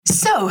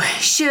So,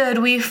 should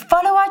we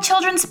follow our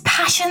children's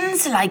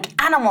passions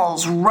like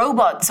animals,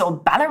 robots, or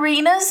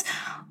ballerinas?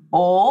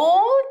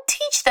 Or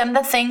teach them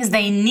the things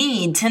they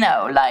need to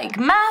know, like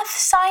math,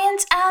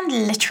 science,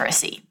 and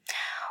literacy?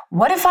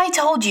 What if I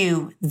told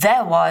you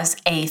there was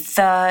a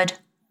third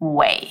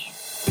way?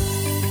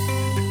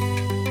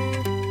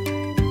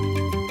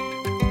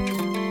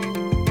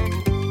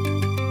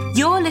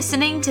 You're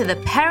listening to the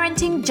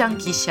Parenting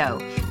Junkie Show,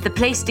 the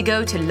place to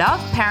go to love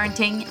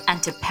parenting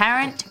and to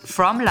parent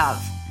from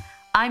love.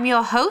 I'm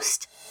your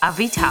host,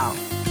 Avital.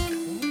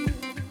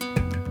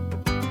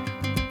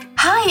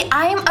 Hi,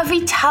 I'm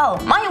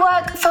Avital. My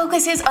work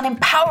focuses on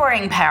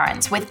empowering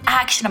parents with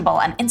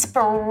actionable and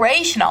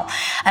inspirational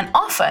and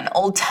often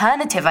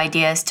alternative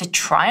ideas to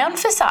try on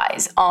for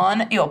size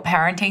on your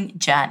parenting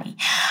journey.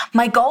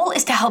 My goal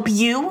is to help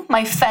you,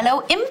 my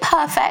fellow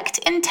imperfect,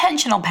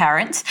 intentional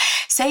parents,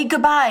 say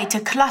goodbye to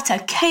clutter,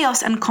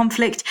 chaos, and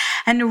conflict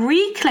and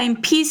reclaim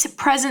peace,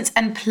 presence,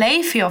 and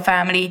play for your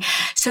family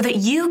so that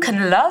you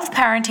can love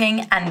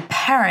parenting and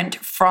parent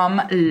from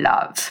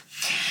love.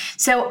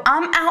 So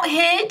I'm out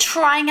here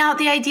trying out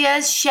the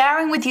ideas,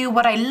 sharing with you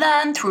what I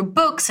learned through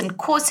books and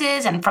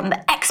courses and from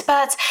the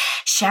experts,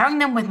 sharing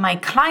them with my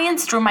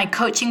clients through my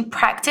coaching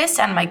practice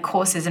and my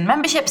courses and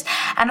memberships,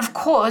 and of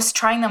course,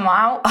 trying them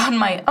out on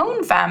my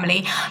own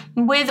family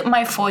with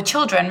my 4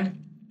 children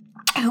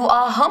who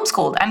are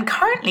homeschooled and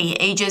currently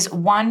ages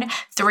 1,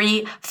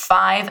 3,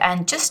 5,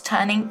 and just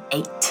turning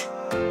 8.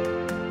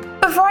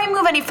 Before I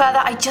move any further,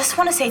 I just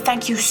want to say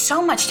thank you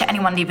so much to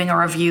anyone leaving a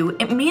review.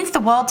 It means the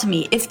world to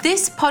me. If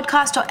this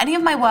podcast or any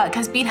of my work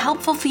has been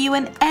helpful for you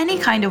in any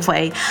kind of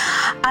way,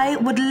 I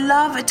would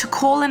love to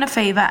call in a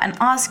favor and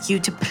ask you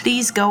to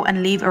please go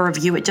and leave a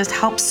review. It just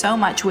helps so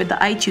much with the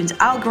iTunes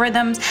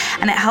algorithms,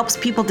 and it helps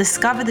people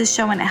discover this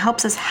show, and it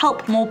helps us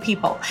help more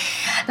people.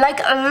 Like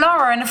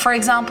Lauren, for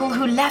example,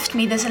 who left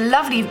me this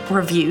lovely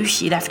review.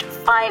 She left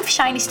 5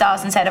 shiny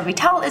stars and said,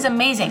 Avital is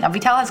amazing.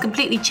 Avital has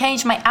completely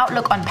changed my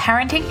outlook on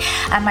parenting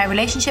and my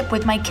relationship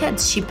with my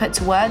kids. She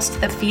puts words to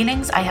the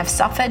feelings I have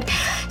suffered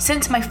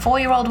since my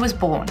 4-year-old was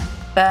born,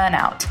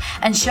 burnout,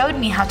 and showed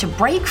me how to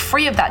break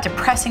free of that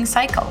depressing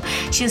cycle.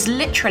 She has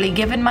literally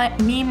given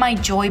me my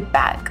joy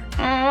back.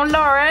 Oh,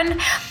 Lauren,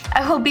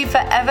 I will be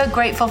forever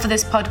grateful for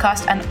this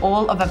podcast and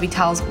all of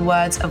Avital's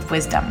words of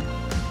wisdom.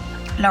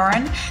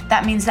 Lauren,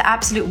 that means the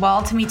absolute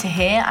world to me to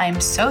hear. I am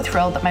so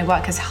thrilled that my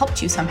work has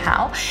helped you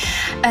somehow.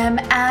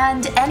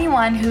 And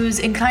anyone who's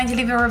inclined to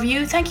leave a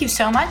review, thank you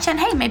so much. And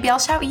hey, maybe I'll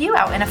shout you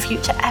out in a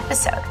future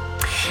episode.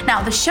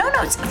 Now, the show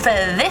notes for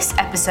this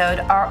episode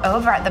are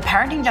over at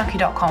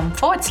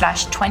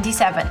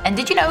theparentingjunkie.com/27. And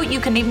did you know you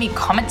can leave me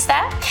comments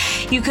there?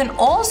 You can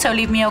also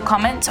leave me your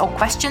comments or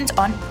questions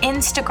on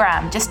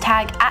Instagram. Just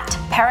tag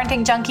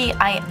 @parentingjunkie.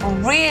 I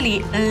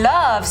really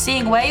love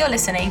seeing where you're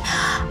listening.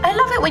 I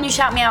love it when you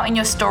shout me out in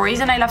your stories,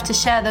 and I love to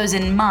share those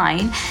in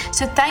mine.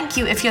 So thank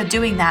you if you're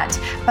doing that.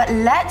 But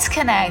let's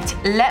connect.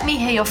 Let me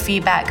hear your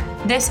feedback.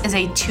 This is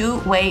a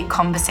 2-way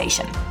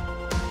conversation.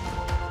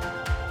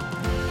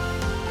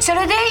 So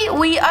today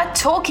we are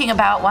talking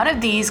about one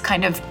of these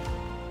kind of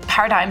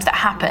paradigms that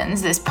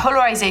happens, this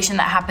polarization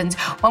that happens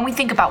when we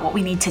think about what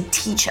we need to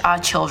teach our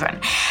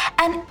children.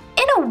 And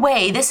in a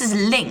way, this is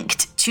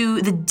linked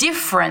to the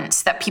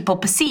difference that people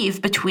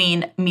perceive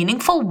between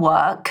meaningful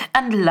work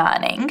and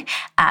learning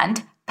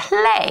and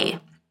play.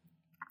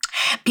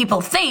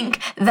 People think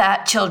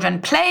that children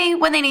play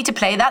when they need to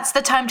play. That's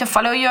the time to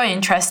follow your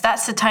interests.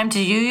 That's the time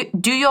to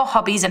do your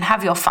hobbies and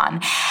have your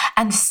fun.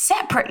 And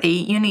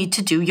separately, you need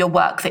to do your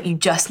work that you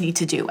just need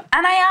to do.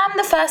 And I am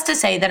the first to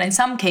say that in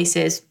some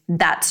cases,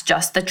 that's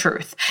just the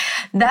truth.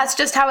 That's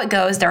just how it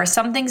goes. There are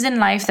some things in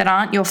life that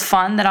aren't your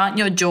fun, that aren't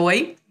your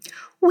joy.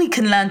 We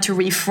can learn to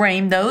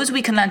reframe those.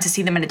 We can learn to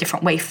see them in a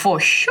different way for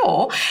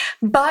sure.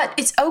 But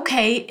it's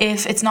okay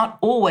if it's not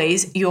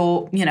always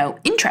your,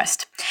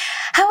 interest.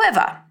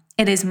 However,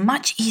 it is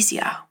much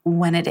easier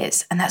when it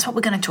is, and that's what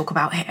we're going to talk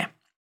about here.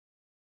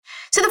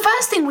 So the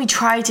first thing we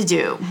try to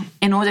do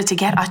in order to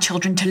get our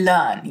children to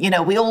learn,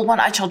 we all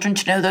want our children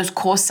to know those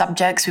core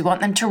subjects. We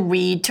want them to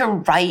read, to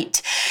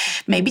write,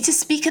 maybe to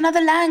speak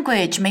another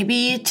language,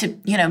 maybe to,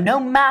 know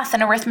math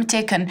and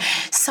arithmetic and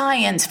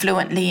science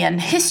fluently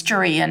and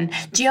history and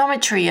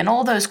geometry and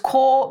all those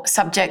core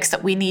subjects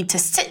that we need to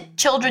sit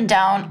children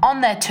down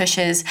on their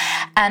tushes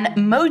and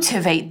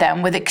motivate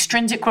them with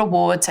extrinsic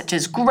rewards such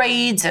as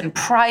grades and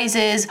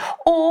prizes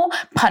or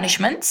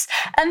punishments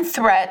and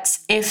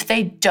threats if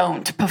they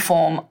don't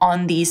perform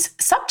on these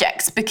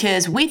subjects,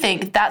 because we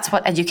think that's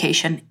what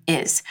education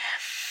is.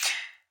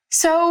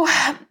 So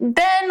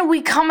then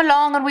we come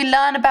along and we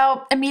learn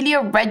about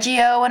Emilia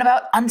Reggio and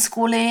about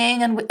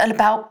unschooling and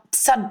about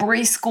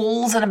Sudbury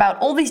schools and about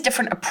all these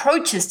different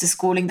approaches to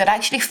schooling that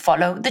actually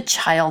follow the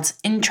child's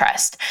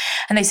interest.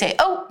 And they say,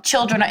 oh,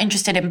 children are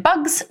interested in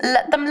bugs,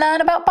 let them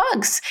learn about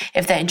bugs.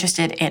 If they're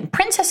interested in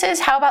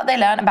princesses, how about they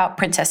learn about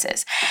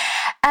princesses?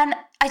 And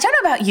I don't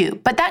know about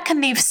you, but that can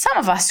leave some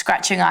of us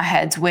scratching our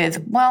heads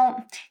with,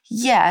 well,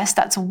 yes,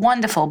 that's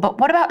wonderful, but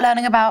what about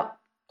learning about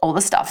all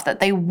the stuff that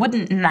they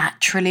wouldn't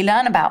naturally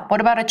learn about?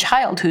 What about a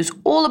child who's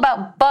all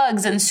about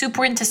bugs and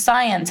super into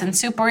science and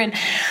super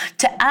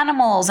into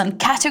animals and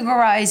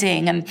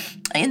categorizing,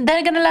 and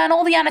they're going to learn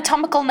all the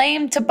anatomical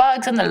name to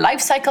bugs and the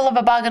life cycle of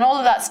a bug and all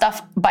of that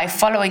stuff by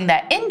following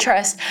their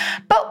interest.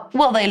 But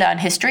will they learn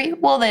history?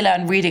 Will they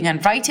learn reading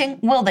and writing?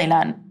 Will they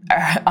learn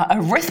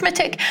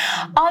arithmetic?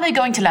 Are they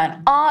going to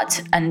learn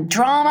art and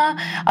drama?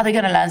 Are they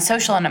going to learn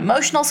social and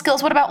emotional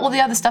skills? What about all the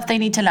other stuff they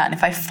need to learn?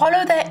 If I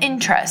follow their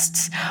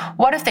interests,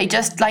 what if they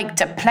just like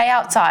to play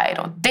outside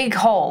or dig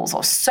holes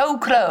or sew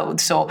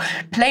clothes or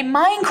play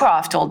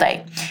Minecraft all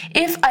day?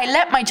 If I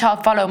let my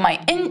child follow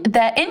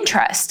their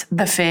interest,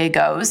 the fear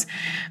goes,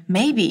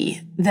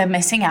 maybe they're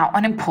missing out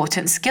on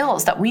important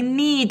skills that we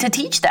need to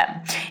teach them.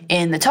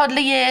 In the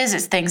toddler years,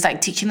 it's things like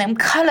teaching them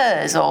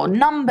colors or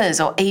numbers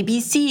or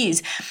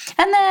ABCs.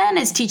 And then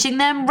it's teaching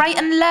them right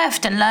and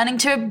left and learning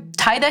to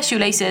tie their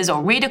shoelaces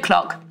or read a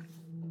clock.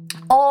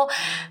 Or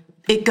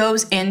it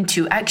goes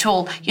into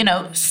actual,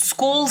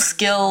 school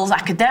skills,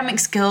 academic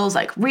skills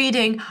like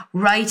reading,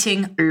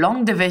 writing,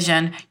 long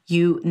division,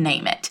 you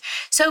name it.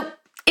 So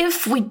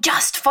if we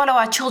just follow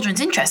our children's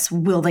interests,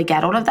 will they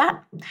get all of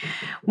that?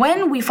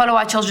 When we follow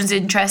our children's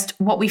interest,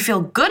 what we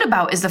feel good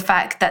about is the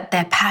fact that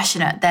they're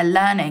passionate, they're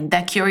learning,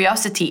 their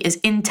curiosity is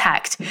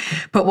intact.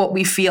 But what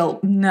we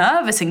feel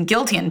nervous and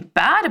guilty and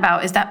bad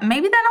about is that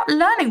maybe they're not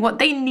learning what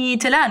they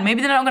need to learn.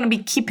 Maybe they're not going to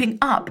be keeping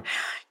up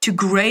to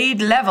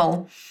grade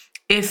level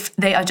if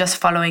they are just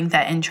following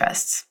their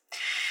interests.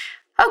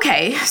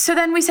 Okay, so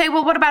then we say,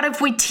 well, what about if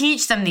we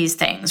teach them these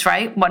things,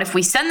 right? What if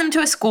we send them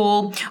to a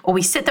school, or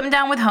we sit them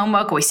down with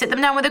homework, or we sit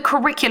them down with a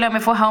curriculum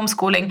if we're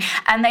homeschooling,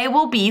 and they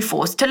will be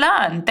forced to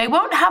learn. They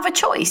won't have a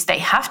choice. They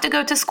have to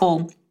go to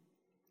school.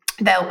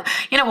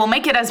 We'll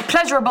make it as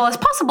pleasurable as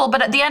possible,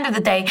 but at the end of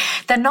the day,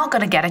 they're not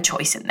going to get a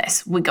choice in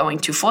this. We're going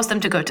to force them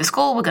to go to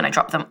school. We're going to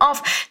drop them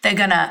off. They're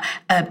going to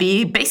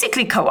be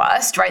basically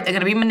coerced, right? They're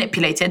going to be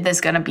manipulated.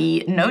 There's going to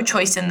be no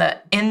choice in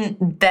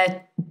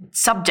their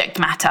subject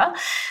matter.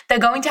 They're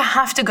going to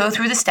have to go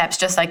through the steps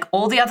just like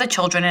all the other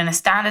children in a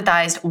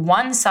standardized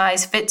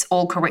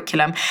one-size-fits-all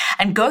curriculum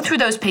and go through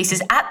those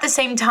paces at the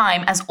same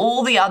time as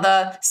all the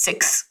other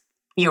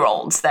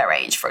 6-year-olds their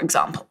age, for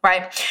example,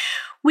 right?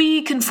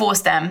 We can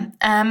force them.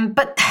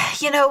 But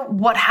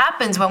what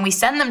happens when we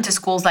send them to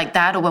schools like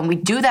that, or when we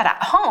do that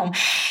at home,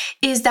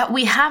 is that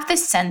we have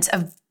this sense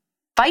of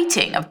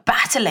fighting, of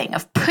battling,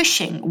 of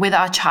pushing with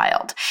our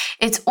child.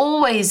 It's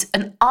always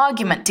an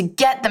argument to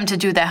get them to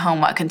do their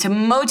homework and to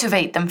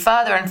motivate them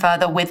further and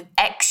further with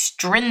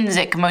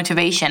extrinsic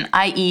motivation,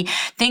 i.e.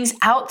 things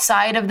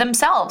outside of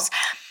themselves.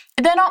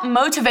 They're not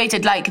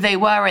motivated like they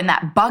were in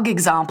that bug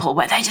example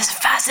where they're just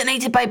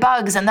fascinated by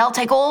bugs and they'll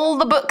take all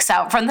the books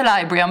out from the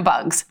library on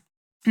bugs.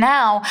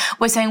 Now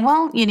we're saying,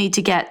 well, you need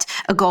to get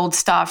a gold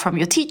star from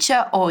your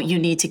teacher, or you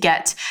need to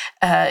get,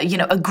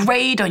 a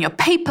grade on your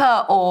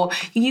paper, or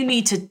you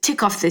need to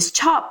tick off this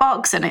chart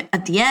box. And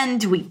at the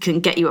end, we can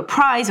get you a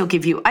prize or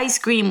give you ice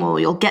cream, or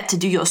you'll get to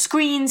do your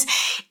screens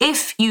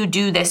if you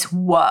do this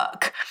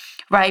work.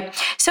 Right?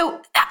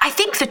 So I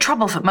think the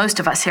trouble for most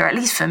of us here, at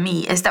least for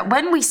me, is that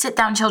when we sit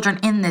down children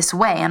in this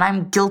way, and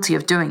I'm guilty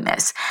of doing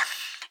this,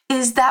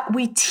 is that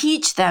we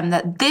teach them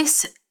that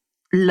this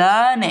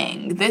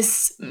learning,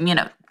 this,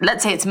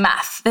 let's say it's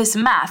math, this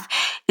math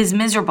is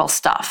miserable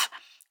stuff.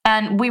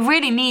 And we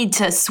really need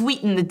to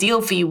sweeten the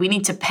deal for you. We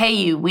need to pay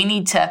you. We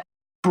need to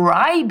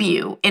bribe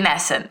you, in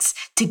essence,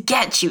 to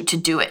get you to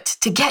do it,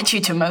 to get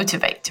you to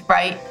motivate,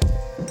 right?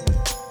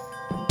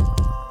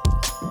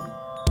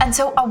 And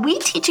so are we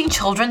teaching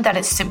children that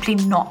it's simply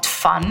not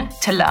fun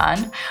to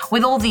learn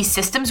with all these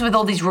systems, with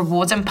all these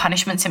rewards and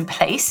punishments in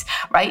place,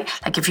 right?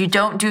 Like if you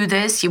don't do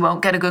this, you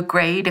won't get a good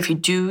grade. If you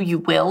do, you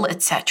will,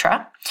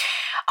 etc.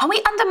 Are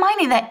we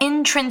undermining their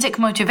intrinsic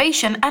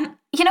motivation? And,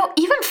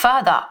 even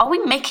further, are we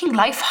making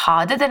life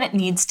harder than it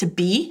needs to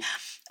be?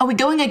 Are we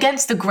going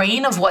against the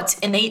grain of what's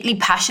innately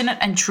passionate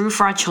and true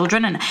for our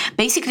children and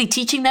basically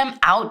teaching them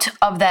out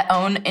of their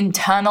own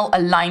internal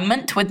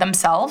alignment with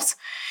themselves?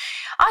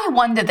 I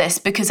wonder this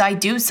because I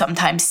do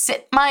sometimes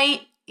sit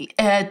my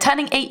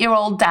turning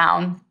 8-year-old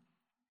down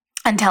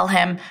and tell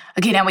him,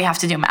 okay, now we have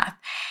to do math.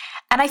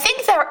 And I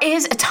think there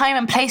is a time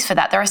and place for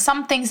that. There are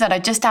some things that are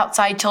just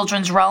outside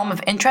children's realm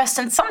of interest,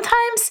 and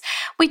sometimes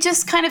we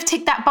just kind of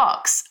tick that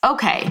box.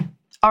 Okay,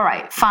 all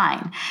right,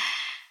 fine.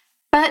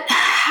 But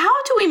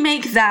how do we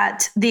make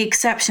that the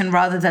exception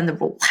rather than the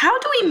rule? How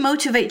do we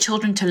motivate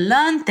children to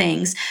learn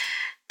things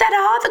that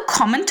are the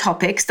common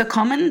topics, the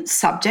common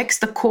subjects,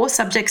 the core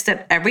subjects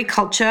that every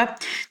culture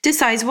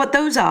decides what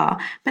those are?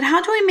 But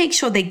how do we make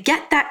sure they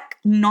get that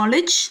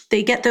knowledge,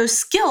 they get those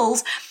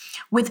skills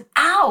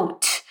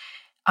without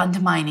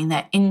undermining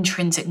their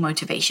intrinsic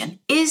motivation?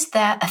 Is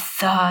there a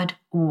third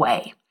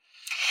way?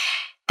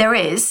 There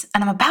is,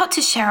 and I'm about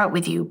to share it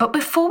with you. But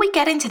before we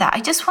get into that, I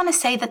just want to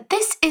say that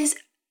this is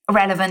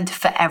relevant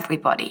for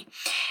everybody.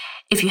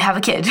 If you have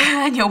a kid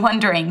and you're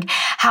wondering,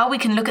 how we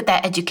can look at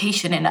their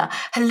education in a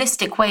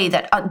holistic way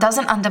that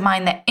doesn't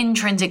undermine their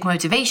intrinsic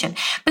motivation.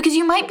 Because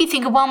you might be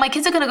thinking, well, my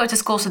kids are going to go to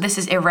school, so this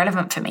is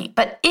irrelevant for me.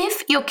 But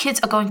if your kids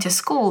are going to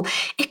school,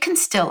 it can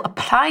still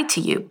apply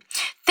to you.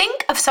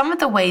 Think of some of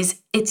the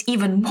ways it's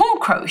even more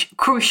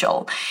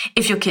crucial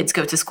if your kids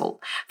go to school.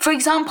 For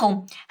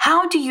example,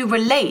 how do you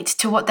relate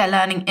to what they're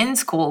learning in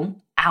school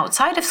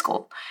outside of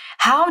school?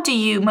 How do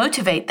you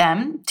motivate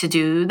them to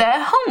do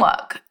their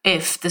homework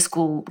if the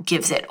school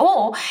gives it?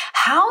 Or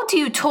how do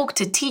you talk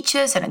to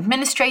teachers and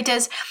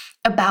administrators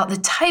about the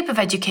type of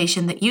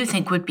education that you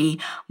think would be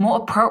more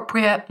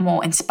appropriate,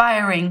 more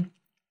inspiring,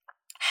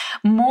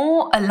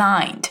 more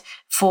aligned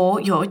for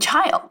your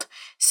child?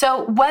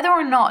 So whether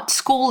or not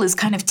school is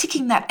kind of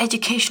ticking that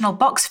educational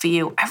box for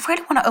you, I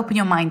really want to open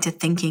your mind to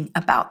thinking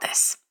about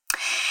this.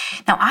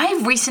 Now,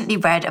 I've recently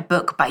read a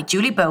book by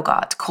Julie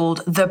Bogart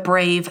called The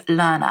Brave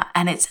Learner,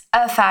 and it's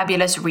a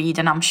fabulous read,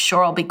 and I'm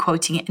sure I'll be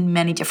quoting it in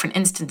many different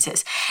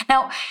instances.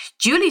 Now,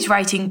 Julie's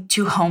writing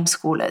to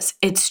homeschoolers,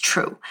 it's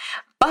true,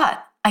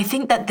 but I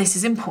think that this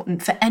is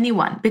important for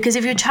anyone, because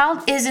if your child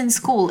is in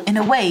school, in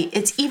a way,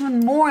 it's even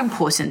more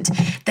important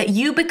that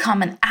you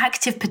become an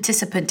active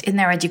participant in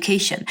their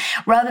education,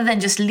 rather than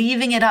just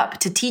leaving it up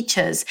to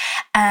teachers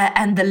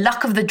and the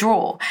luck of the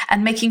draw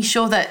and making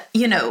sure that,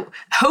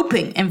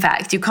 hoping, in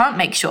fact, you can't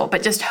make sure,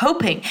 but just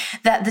hoping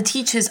that the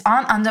teachers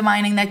aren't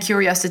undermining their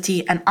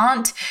curiosity and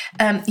aren't,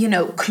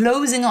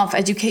 closing off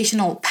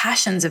educational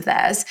passions of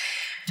theirs.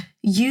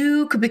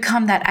 You could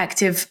become that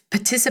active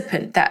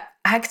participant, that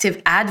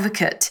active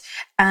advocate,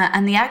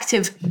 and the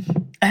active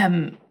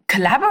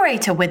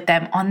collaborator with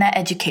them on their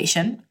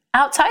education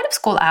outside of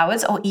school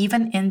hours or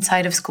even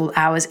inside of school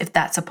hours, if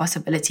that's a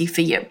possibility for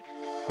you.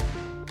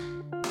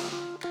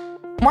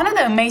 One of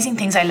the amazing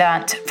things I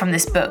learned from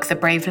this book, The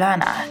Brave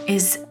Learner,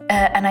 is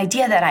an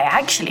idea that I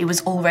actually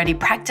was already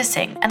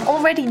practicing and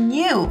already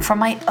knew from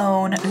my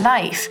own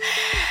life.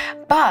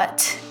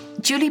 But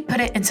Julie put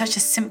it in such a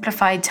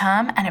simplified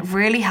term, and it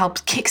really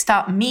helped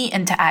kickstart me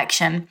into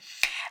action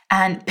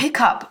and pick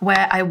up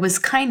where I was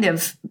kind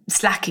of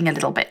slacking a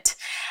little bit.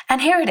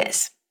 And here it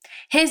is.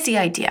 Here's the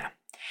idea.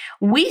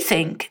 We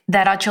think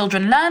that our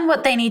children learn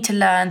what they need to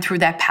learn through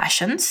their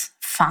passions,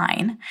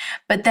 fine,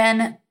 but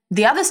then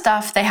the other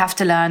stuff they have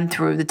to learn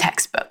through the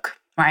textbook,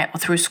 right, or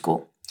through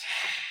school.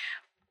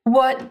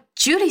 What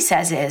Julie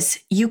says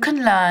is you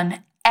can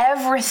learn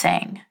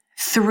everything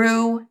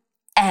through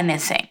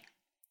anything.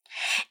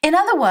 In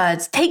other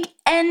words, take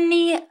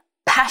any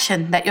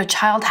passion that your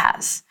child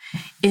has.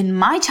 In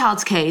my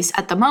child's case,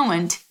 at the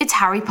moment, it's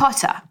Harry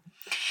Potter.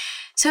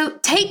 So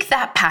take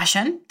that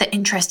passion, the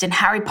interest in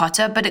Harry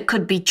Potter, but it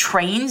could be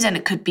trains, and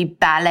it could be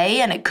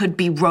ballet, and it could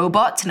be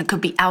robots, and it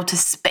could be outer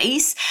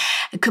space,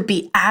 it could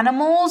be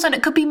animals, and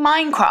it could be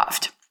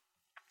Minecraft.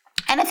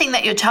 Anything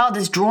that your child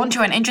is drawn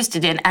to and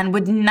interested in and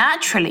would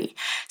naturally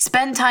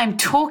spend time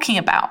talking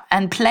about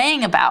and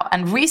playing about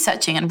and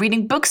researching and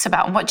reading books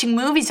about and watching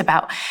movies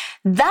about,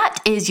 that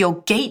is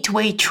your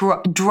gateway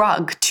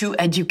drug to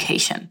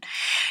education.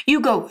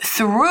 You go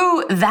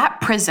through that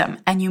prism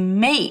and you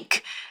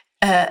make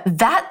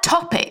that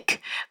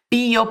topic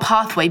be your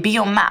pathway, be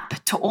your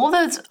map to all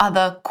those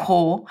other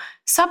core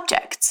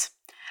subjects.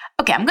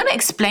 Okay, I'm going to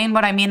explain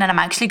what I mean, and I'm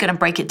actually going to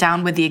break it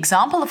down with the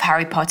example of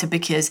Harry Potter,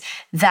 because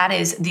that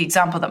is the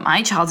example that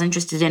my child's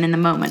interested in the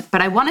moment.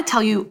 But I want to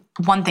tell you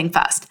one thing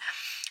first.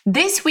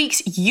 This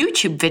week's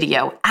YouTube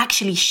video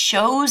actually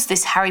shows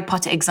this Harry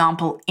Potter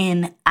example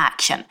in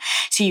action.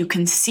 So you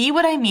can see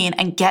what I mean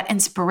and get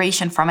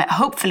inspiration from it.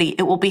 Hopefully,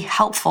 it will be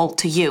helpful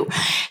to you.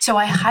 So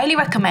I highly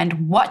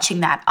recommend watching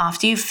that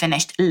after you've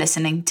finished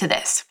listening to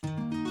this.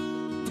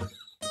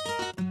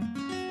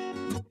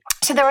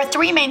 So there are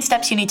 3 main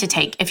steps you need to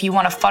take if you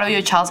want to follow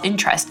your child's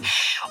interest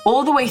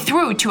all the way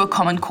through to a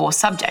common core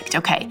subject,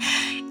 okay?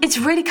 It's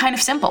really kind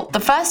of simple. The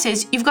first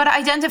is you've got to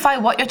identify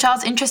what your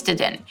child's interested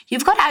in.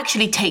 You've got to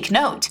actually take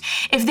note.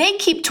 If they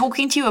keep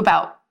talking to you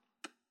about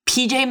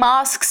PJ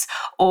Masks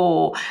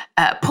or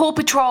Paw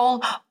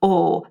Patrol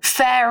or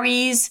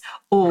fairies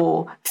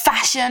or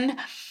fashion,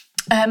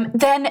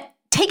 then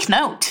take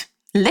note.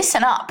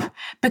 Listen up,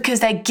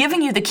 because they're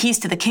giving you the keys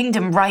to the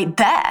kingdom right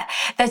there.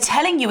 They're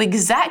telling you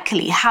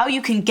exactly how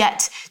you can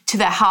get to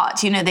their heart.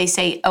 They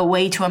say a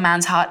way to a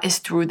man's heart is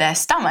through their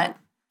stomach.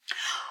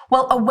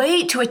 Well, a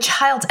way to a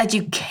child's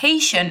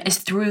education is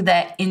through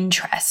their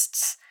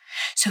interests.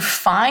 So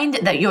find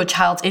that your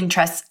child's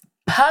interests,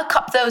 perk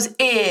up those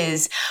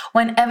ears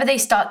whenever they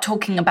start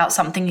talking about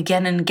something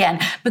again and again,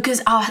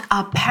 because our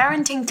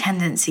parenting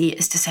tendency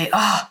is to say,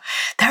 oh,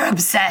 they're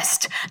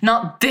obsessed,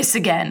 not this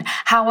again,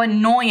 how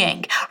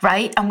annoying,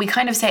 right? And we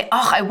kind of say,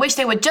 oh, I wish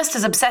they were just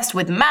as obsessed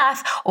with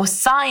math or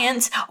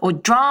science or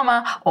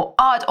drama or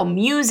art or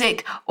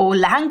music or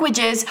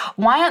languages.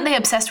 Why aren't they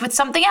obsessed with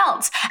something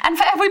else? And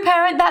for every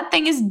parent, that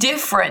thing is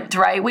different,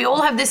 right? We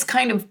all have this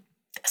kind of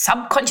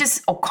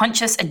subconscious or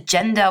conscious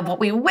agenda of what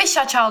we wish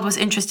our child was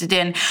interested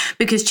in,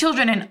 because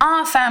children in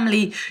our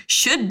family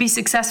should be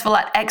successful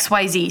at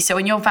XYZ. So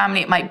in your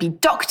family, it might be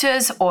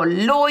doctors or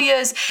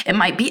lawyers, it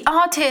might be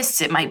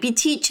artists, it might be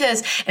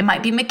teachers, it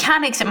might be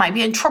mechanics, it might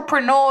be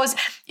entrepreneurs,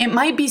 it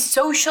might be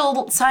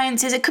social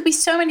sciences, it could be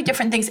so many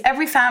different things.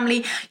 Every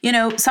family,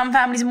 some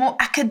families are more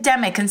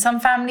academic and some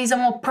families are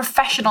more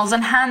professionals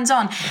and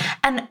hands-on.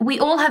 And we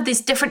all have this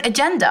different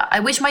agenda. I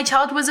wish my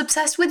child was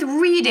obsessed with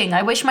reading.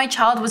 I wish my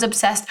child was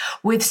obsessed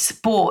with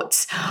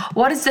sports.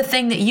 What is the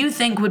thing that you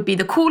think would be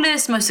the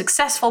coolest, most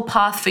successful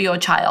path for your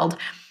child?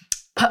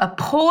 Put a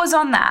pause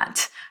on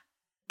that,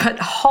 put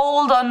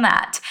hold on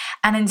that,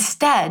 and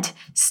instead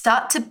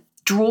start to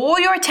draw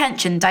your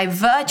attention,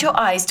 divert your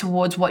eyes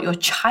towards what your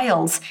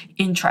child's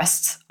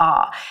interests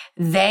are.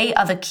 They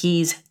are the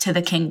keys to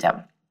the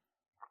kingdom.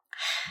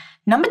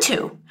 Number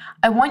 2,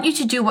 I want you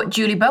to do what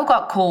Julie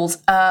Bogart calls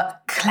a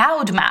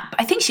cloud map.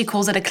 I think she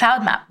calls it a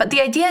cloud map. But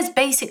the idea is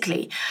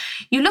basically,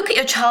 you look at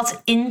your child's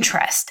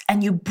interest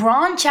and you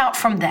branch out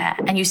from there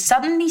and you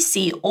suddenly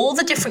see all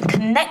the different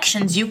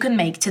connections you can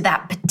make to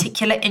that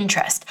particular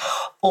interest,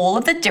 all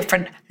of the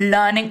different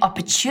learning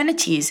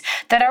opportunities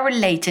that are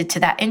related to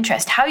that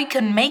interest, how you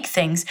can make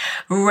things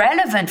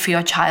relevant for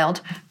your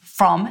child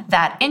from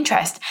that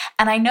interest.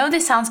 And I know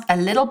this sounds a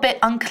little bit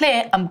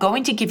unclear. I'm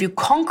going to give you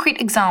concrete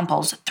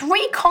examples,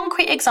 3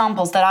 concrete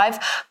examples that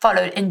I've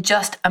followed in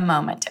just a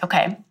moment,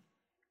 okay?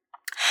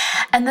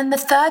 And then the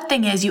third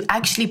thing is you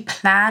actually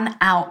plan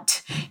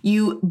out.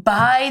 You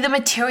buy the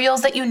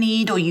materials that you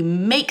need, or you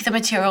make the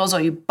materials, or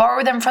you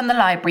borrow them from the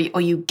library,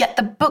 or you get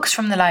the books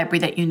from the library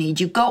that you need.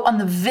 You go on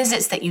the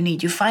visits that you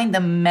need. You find the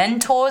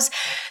mentors,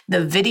 the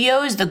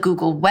videos, the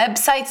Google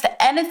websites,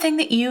 anything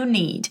that you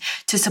need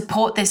to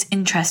support this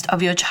interest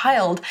of your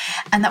child.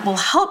 And that will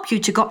help you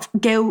to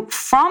go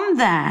from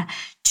there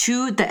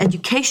to the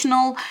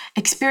educational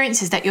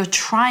experiences that you're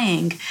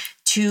trying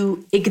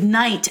to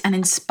ignite and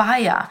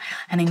inspire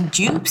and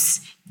induce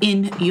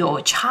in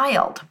your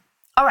child.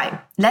 All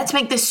right, let's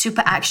make this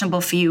super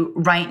actionable for you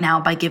right now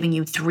by giving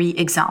you 3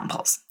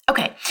 examples.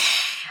 Okay,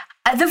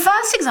 the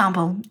first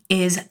example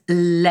is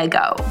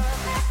Lego.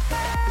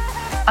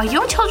 Are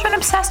your children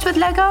obsessed with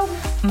Lego?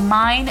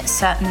 Mine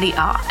certainly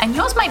are. And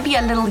yours might be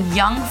a little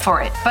young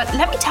for it, but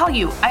let me tell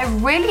you, I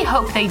really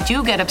hope they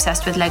do get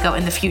obsessed with Lego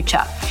in the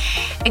future.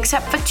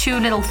 Except for 2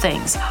 little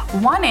things.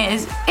 One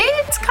is,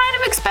 it's kind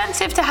of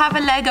expensive to have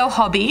a Lego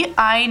hobby.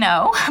 I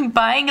know,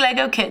 buying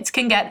Lego kits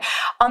can get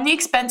on the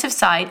expensive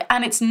side,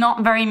 and it's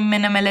not very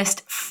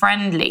minimalist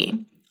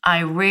friendly.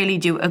 I really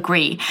do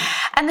agree.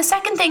 And the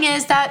second thing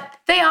is that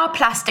they are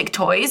plastic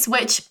toys,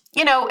 which,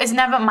 is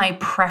never my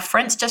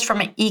preference just from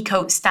an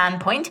eco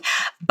standpoint.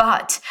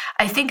 But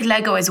I think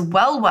Lego is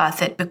well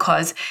worth it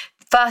because,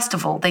 first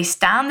of all, they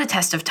stand the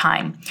test of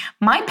time.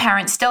 My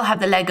parents still have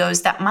the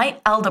Legos that my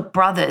elder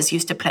brothers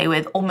used to play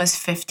with almost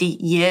 50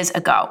 years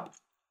ago.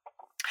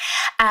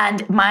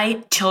 And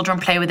my children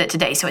play with it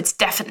today. So it's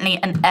definitely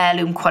an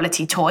heirloom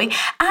quality toy.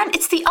 And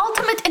it's the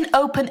ultimate in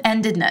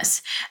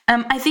open-endedness.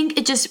 I think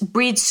it just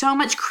breeds so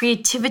much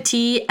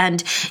creativity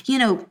and,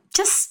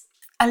 just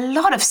a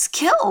lot of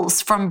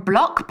skills from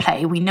block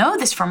play. We know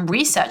this from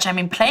research. I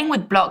mean, playing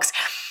with blocks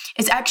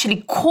is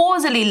actually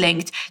causally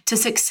linked to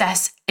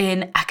success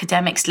in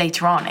academics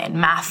later on, in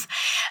math,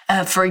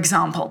 for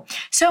example.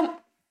 So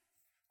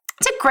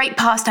it's a great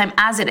pastime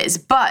as it is,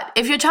 but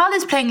if your child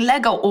is playing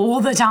Lego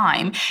all the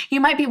time, you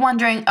might be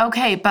wondering,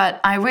 okay, but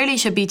I really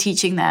should be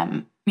teaching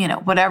them,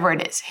 whatever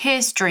it is,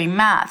 history,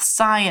 math,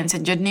 science,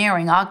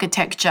 engineering,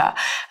 architecture,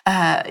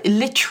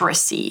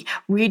 literacy,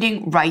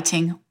 reading,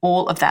 writing,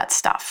 all of that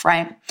stuff,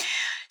 right?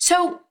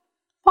 So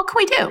what can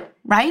we do,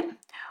 right?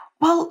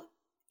 Well,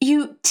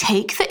 you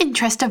take the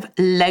interest of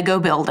Lego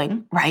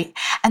building, right?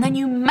 And then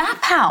you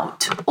map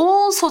out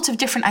all sorts of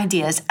different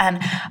ideas. And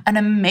an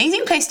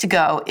amazing place to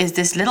go is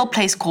this little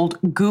place called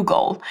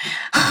Google,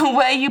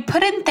 where you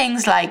put in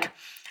things like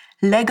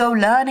Lego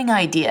learning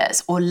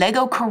ideas or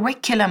Lego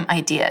curriculum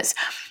ideas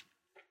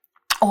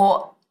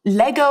or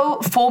Lego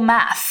for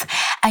math,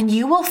 and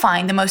you will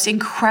find the most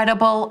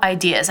incredible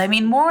ideas. I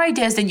mean, more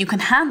ideas than you can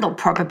handle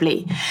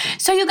probably.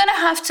 So you're going to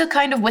have to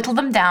kind of whittle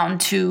them down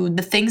to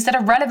the things that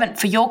are relevant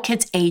for your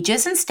kids'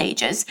 ages and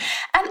stages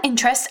and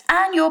interests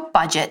and your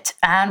budget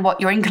and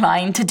what you're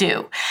inclined to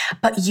do.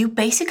 But you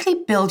basically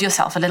build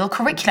yourself a little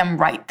curriculum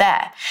right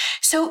there.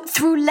 So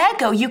through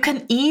Lego, you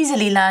can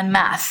easily learn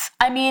math.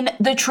 I mean,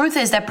 the truth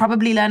is they're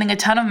probably learning a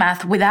ton of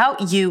math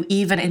without you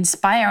even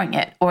inspiring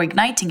it or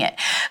igniting it.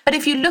 But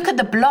if you look at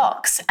the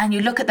blocks and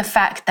you look at the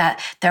fact that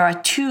there are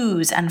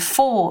 2s and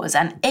 4s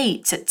and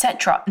 8s,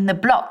 etc. in the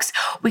blocks,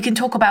 we can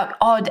talk about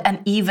odd and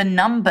even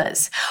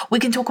numbers. We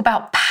can talk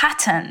about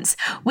patterns.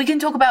 We can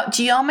talk about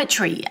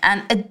geometry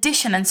and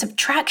addition and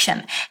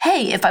subtraction.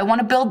 Hey, if I want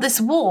to build this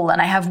wall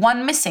and I have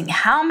 1 missing,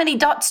 how many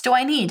dots do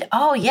I need?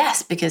 Oh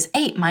yes, because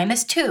 8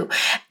 minus 2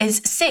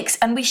 is 6.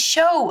 And we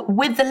show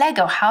with the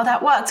Lego how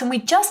that works, and we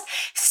just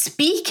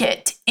speak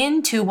it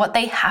into what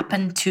they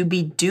happen to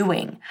be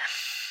doing.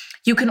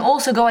 You can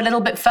also go a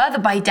little bit further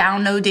by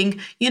downloading,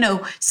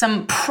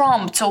 some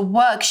prompts or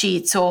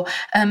worksheets or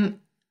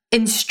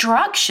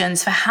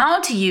instructions for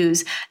how to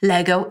use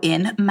Lego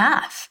in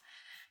math.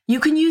 You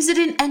can use it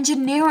in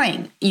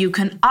engineering. You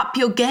can up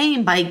your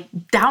game by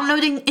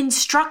downloading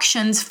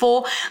instructions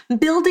for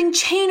building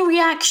chain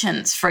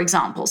reactions, for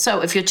example.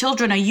 So if your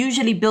children are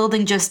usually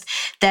building just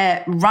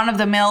their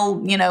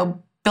run-of-the-mill,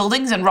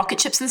 buildings and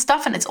rocket ships and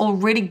stuff, and it's all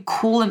really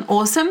cool and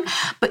awesome,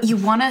 but you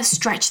want to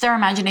stretch their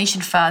imagination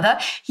further,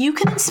 you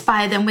can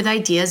inspire them with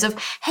ideas of,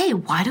 hey,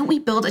 why don't we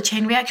build a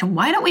chain reaction?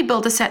 Why don't we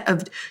build a set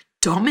of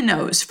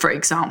dominoes, for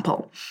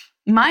example?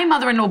 My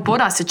mother-in-law bought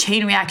us a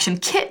chain reaction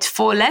kit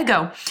for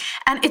Lego,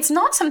 and it's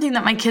not something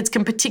that my kids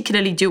can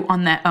particularly do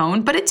on their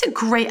own, but it's a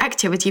great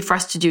activity for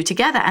us to do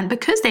together. And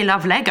because they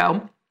love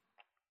Lego,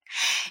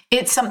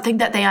 it's something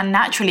that they are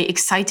naturally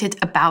excited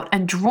about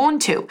and drawn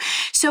to.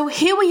 So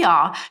here we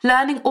are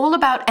learning all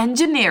about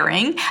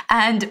engineering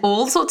and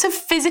all sorts of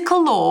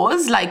physical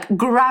laws like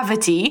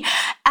gravity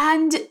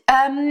and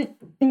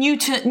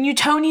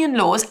Newtonian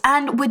laws,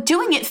 and we're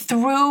doing it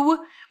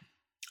through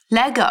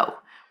Lego.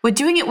 We're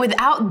doing it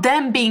without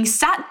them being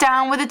sat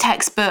down with a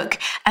textbook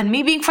and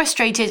me being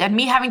frustrated and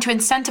me having to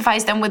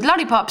incentivize them with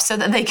lollipops so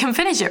that they can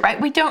finish it, right?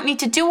 We don't need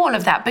to do all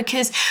of that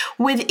because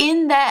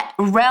within their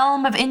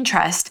realm of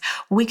interest,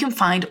 we can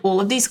find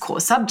all of these core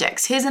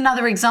subjects. Here's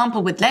another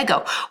example with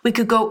Lego. We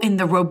could go in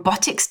the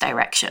robotics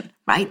direction,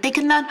 right? They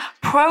can learn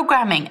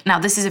programming. Now,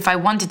 this is if I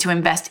wanted to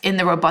invest in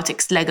the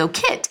robotics Lego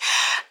kit.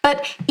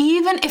 But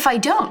even if I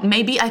don't,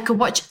 maybe I could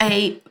watch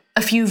a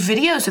few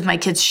videos with my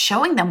kids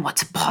showing them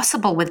what's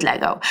possible with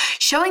Lego,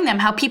 showing them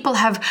how people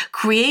have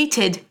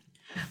created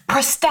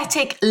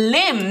prosthetic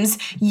limbs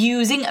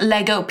using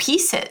Lego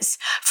pieces.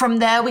 From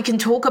there, we can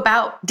talk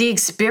about the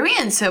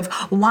experience of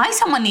why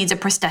someone needs a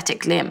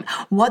prosthetic limb,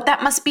 what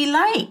that must be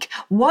like,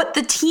 what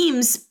the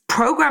teams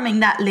programming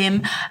that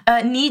limb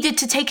needed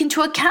to take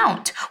into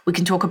account. We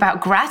can talk about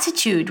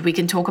gratitude. We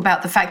can talk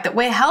about the fact that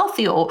we're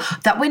healthy or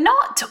that we're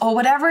not, or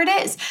whatever it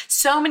is.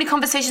 So many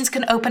conversations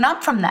can open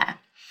up from there.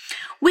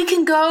 We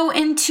can go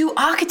into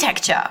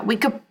architecture. We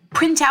could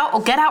print out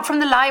or get out from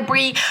the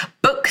library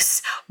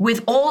books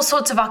with all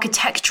sorts of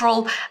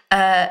architectural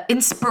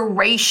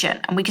inspiration.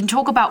 And we can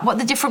talk about what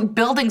the different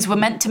buildings were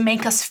meant to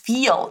make us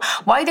feel,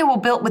 why they were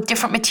built with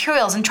different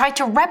materials, and try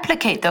to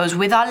replicate those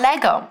with our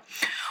Lego.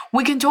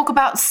 We can talk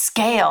about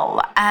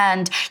scale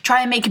and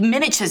try and make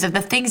miniatures of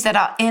the things that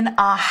are in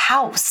our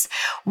house.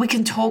 We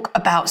can talk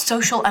about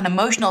social and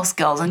emotional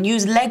skills and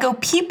use Lego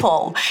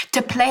people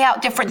to play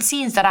out different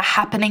scenes that are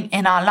happening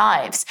in our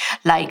lives,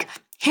 like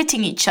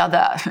hitting each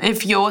other.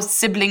 If your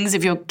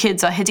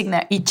kids are hitting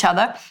each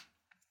other,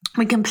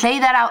 we can play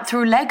that out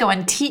through Lego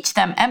and teach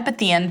them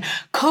empathy and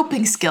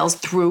coping skills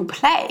through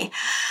play.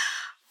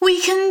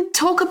 We can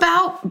talk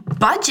about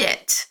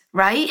budget.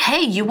 Right?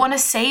 Hey, you want to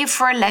save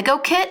for a Lego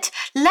kit?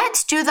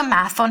 Let's do the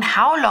math on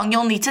how long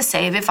you'll need to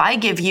save if I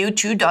give you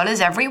 $2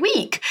 every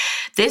week.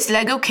 This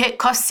Lego kit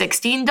costs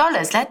 $16.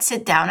 Let's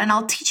sit down and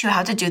I'll teach you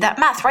how to do that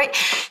math, right?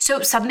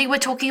 So suddenly we're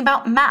talking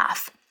about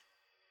math.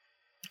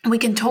 We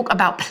can talk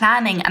about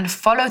planning and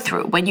follow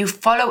through, when you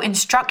follow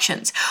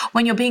instructions,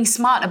 when you're being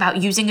smart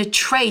about using a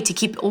tray to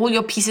keep all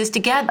your pieces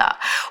together.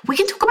 We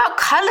can talk about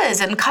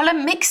colors and color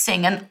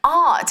mixing and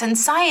art and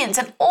science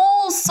and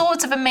all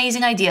sorts of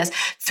amazing ideas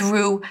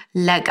through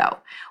Lego.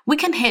 We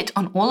can hit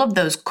on all of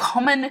those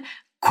common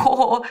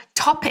core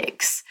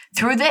topics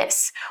through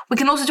this. We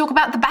can also talk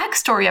about the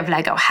backstory of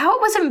Lego, how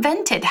it was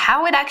invented,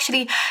 how it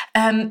actually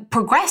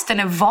progressed and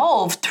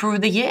evolved through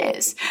the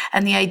years,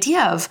 and the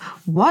idea of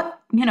what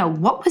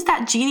was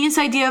that genius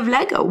idea of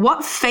Lego?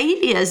 What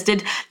failures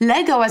did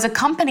Lego as a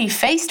company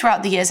face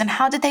throughout the years, and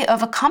how did they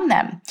overcome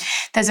them?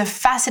 There's a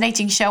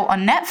fascinating show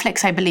on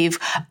Netflix, I believe,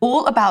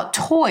 all about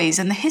toys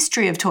and the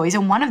history of toys,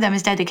 and one of them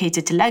is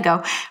dedicated to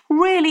Lego.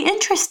 Really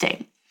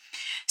interesting.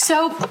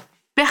 So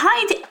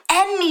behind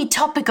any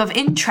topic of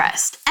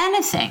interest,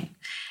 anything,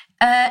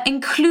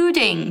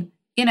 including,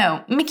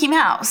 Mickey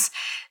Mouse,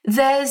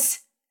 there's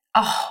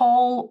a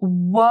whole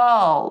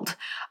world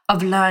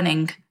of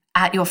learning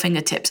at your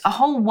fingertips, a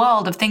whole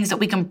world of things that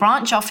we can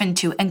branch off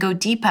into and go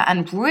deeper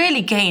and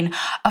really gain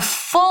a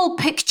full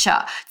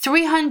picture,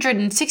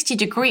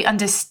 360-degree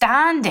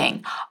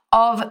understanding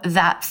of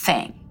that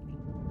thing.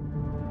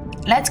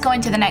 Let's go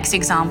into the next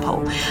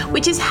example,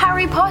 which is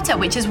Harry Potter,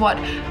 which is what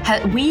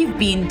we've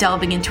been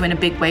delving into in a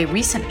big way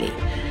recently.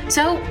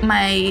 So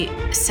my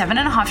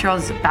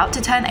 7.5-year-old is about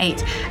to turn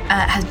 8,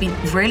 has been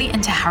really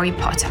into Harry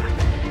Potter.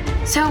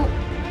 So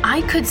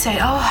I could say,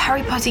 oh,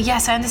 Harry Potter,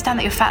 yes, I understand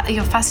that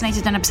you're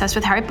fascinated and obsessed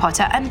with Harry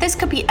Potter. And this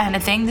could be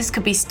anything. This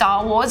could be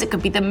Star Wars. It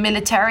could be the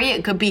military.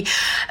 It could be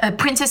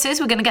princesses.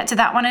 We're going to get to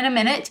that one in a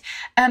minute.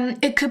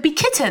 It could be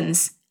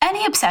kittens.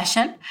 Any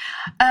obsession.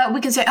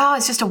 We can say, oh,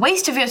 it's just a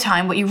waste of your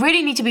time. What you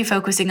really need to be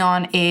focusing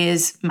on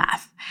is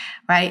math,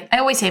 right? I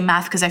always say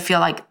math because I feel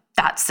like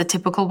that's the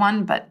typical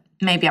one, but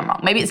maybe I'm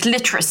wrong. Maybe it's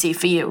literacy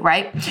for you,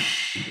 right?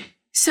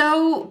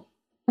 So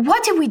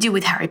what did we do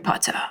with Harry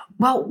Potter?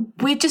 Well,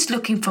 we're just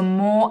looking for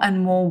more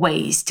and more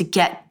ways to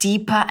get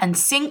deeper and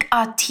sink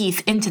our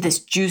teeth into this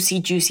juicy,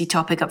 juicy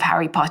topic of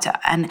Harry Potter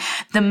and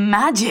the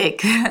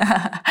magic,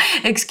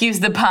 excuse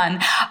the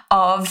pun,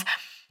 of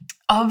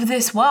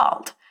this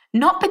world.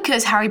 Not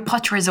because Harry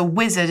Potter is a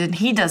wizard and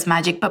he does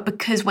magic, but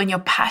because when you're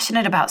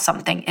passionate about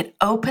something, it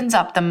opens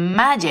up the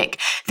magic,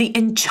 the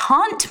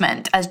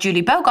enchantment, as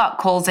Julie Bogart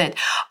calls it,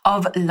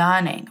 of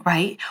learning,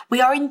 right?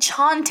 We are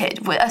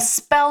enchanted. A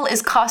spell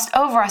is cast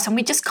over us and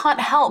we just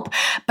can't help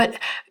but,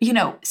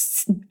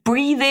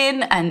 breathe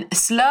in and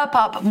slurp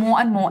up more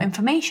and more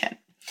information.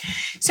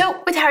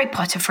 So with Harry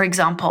Potter, for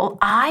example,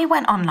 I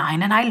went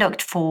online and I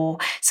looked for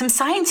some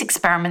science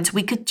experiments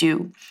we could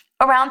do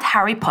around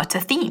Harry Potter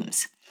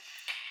themes.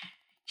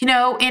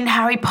 In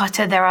Harry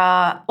Potter, there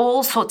are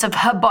all sorts of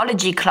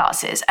herbology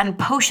classes and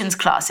potions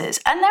classes,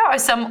 and there are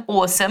some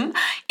awesome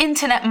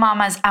internet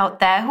mamas out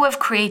there who have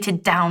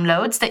created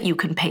downloads that you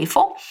can pay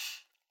for,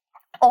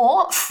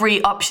 or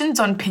free options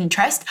on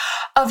Pinterest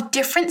of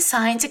different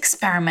science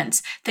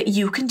experiments that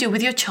you can do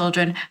with your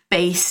children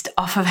based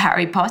off of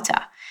Harry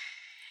Potter.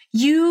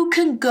 You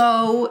can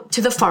go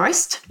to the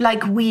forest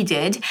like we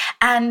did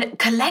and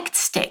collect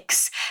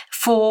sticks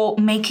for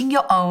making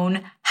your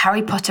own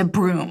Harry Potter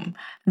broom,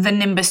 the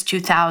Nimbus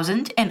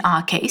 2000 in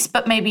our case,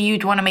 but maybe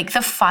you'd want to make the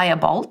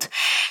Firebolt.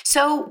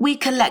 So we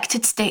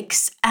collected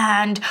sticks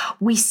and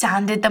we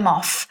sanded them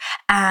off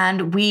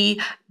and we,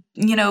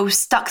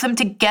 stuck them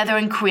together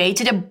and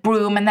created a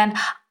broom, and then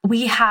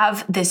we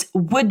have this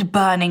wood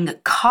burning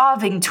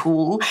carving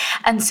tool,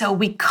 and so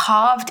we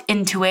carved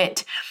into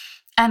it.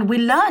 And we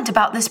learned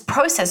about this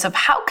process of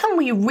how can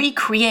we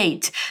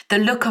recreate the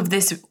look of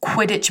this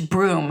Quidditch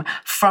broom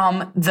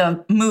from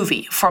the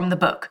movie, from the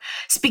book.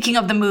 Speaking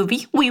of the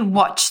movie, we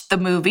watched the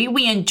movie.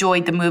 We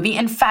enjoyed the movie.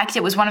 In fact,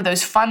 it was one of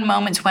those fun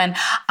moments when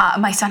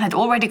my son had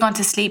already gone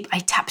to sleep. I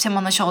tapped him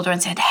on the shoulder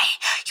and said, "Hey,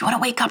 you want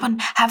to wake up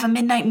and have a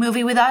midnight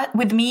movie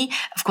with me?"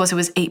 Of course, it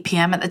was 8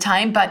 p.m. at the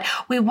time, but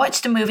we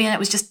watched the movie and it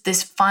was just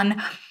this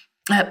fun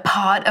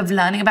part of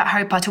learning about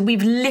Harry Potter.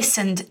 We've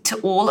listened to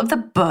all of the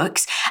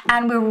books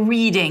and we're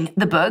reading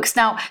the books.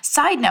 Now,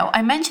 side note,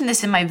 I mentioned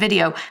this in my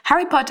video,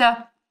 Harry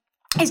Potter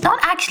is not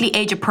actually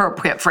age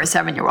appropriate for a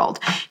 7-year-old.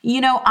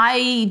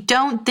 I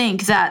don't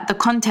think that the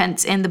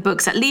contents in the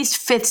books, at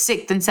least 5th,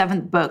 6th, and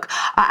 7th book,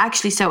 are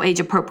actually so age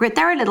appropriate.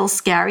 They're a little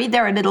scary.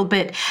 They're a little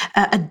bit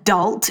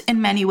adult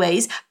in many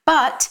ways.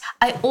 But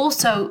I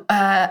also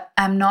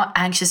am not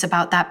anxious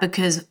about that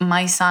because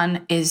my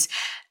son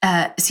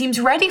seems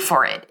ready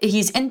for it.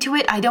 He's into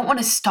it. I don't want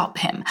to stop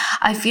him.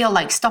 I feel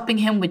like stopping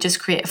him would just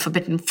create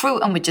forbidden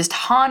fruit and would just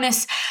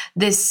harness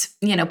this,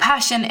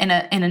 passion in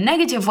a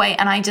negative way.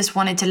 And I just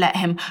wanted to let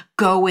him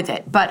go with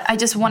it. But I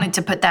just wanted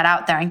to put that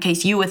out there in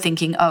case you were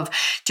thinking of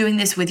doing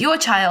this with your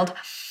child.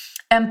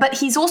 But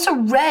he's also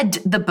read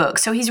the book.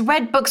 So he's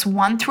read books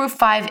 1 through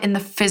 5 in the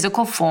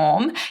physical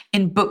form,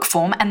 in book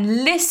form,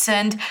 and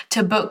listened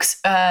to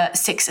books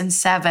 6 and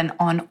 7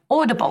 on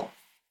Audible.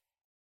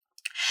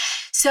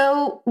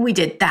 So we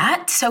did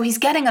that. So he's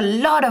getting a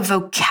lot of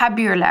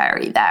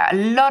vocabulary there, a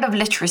lot of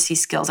literacy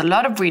skills, a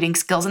lot of reading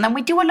skills. And then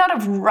we do a lot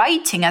of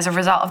writing as a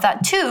result of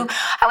that too.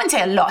 I wouldn't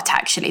say a lot,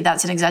 actually.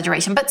 That's an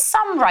exaggeration, but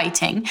some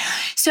writing.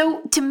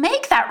 So to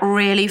make that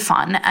really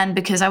fun, and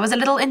because I was a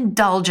little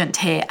indulgent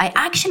here, I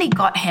actually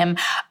got him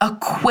a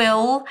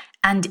quill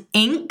and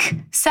ink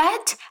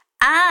set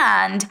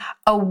and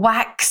a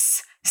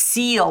wax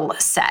seal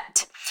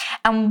set.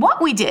 And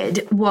what we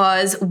did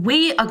was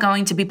we are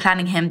going to be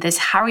planning him this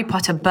Harry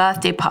Potter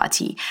birthday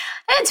party.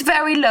 It's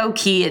very low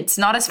key. It's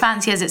not as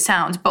fancy as it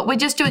sounds, but we're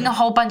just doing a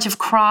whole bunch of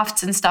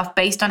crafts and stuff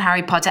based on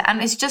Harry Potter.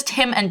 And it's just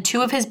him and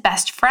 2 of his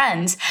best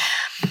friends.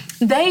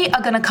 They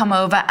are going to come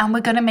over and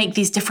we're going to make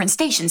these different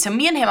stations. So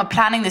me and him are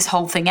planning this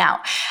whole thing out.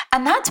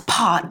 And that's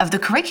part of the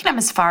curriculum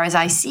as far as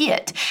I see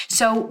it.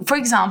 So for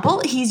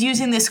example, he's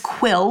using this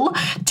quill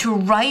to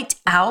write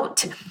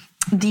out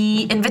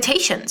the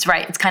invitations,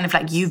 right? It's kind of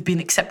like, you've been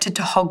accepted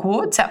to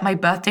Hogwarts at my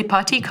birthday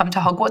party, come to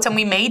Hogwarts. And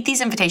we made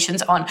these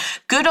invitations on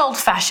good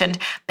old-fashioned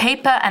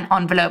paper and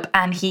envelope,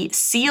 and he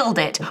sealed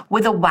it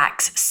with a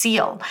wax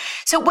seal.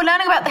 So we're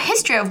learning about the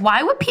history of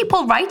why were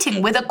people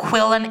writing with a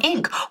quill and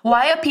ink?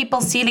 Why are people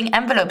sealing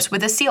envelopes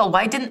with a seal?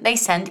 Why didn't they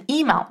send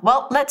email?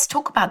 Well, let's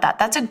talk about that.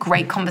 That's a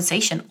great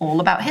conversation all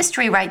about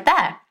history right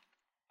there.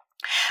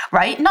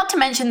 Right? Not to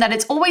mention that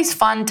it's always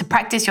fun to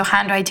practice your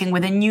handwriting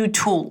with a new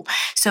tool.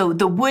 So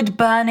the wood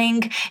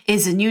burning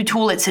is a new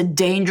tool. It's a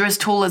dangerous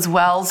tool as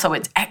well. So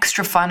it's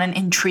extra fun and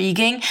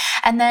intriguing.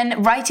 And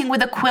then writing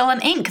with a quill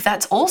and ink,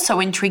 that's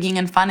also intriguing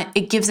and fun.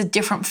 It gives a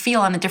different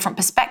feel and a different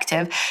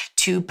perspective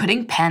to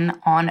putting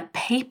pen on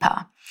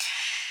paper.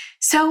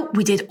 So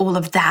we did all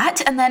of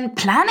that, and then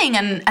planning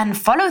and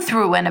follow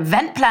through and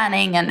event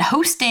planning and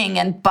hosting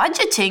and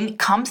budgeting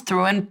comes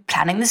through and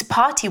planning this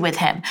party with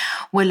him.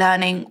 We're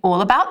learning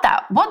all about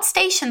that. What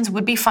stations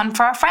would be fun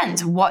for our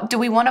friends? What do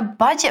we want to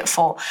budget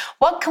for?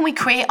 What can we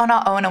create on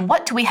our own, and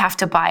what do we have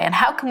to buy? And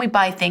how can we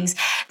buy things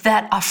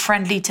that are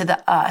friendly to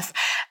the earth?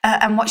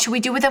 And what should we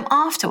do with them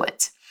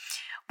afterwards?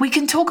 We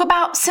can talk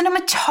about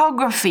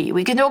cinematography.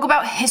 We can talk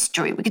about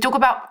history. We can talk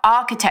about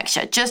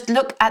architecture. Just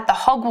look at the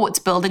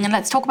Hogwarts building and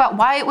let's talk about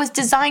why it was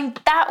designed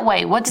that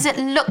way. What does it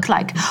look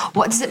like?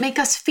 What does it make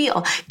us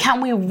feel? Can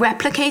we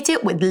replicate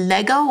it with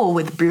Lego or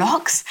with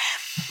blocks?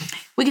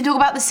 We can talk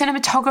about the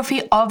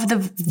cinematography of the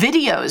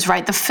videos,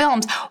 right? The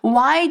films.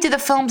 Why do the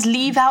films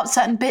leave out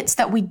certain bits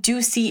that we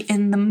do see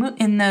in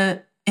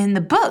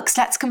the books?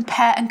 Let's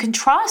compare and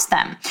contrast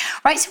them,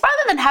 right? So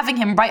rather than having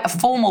him write a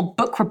formal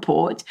book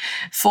report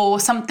for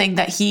something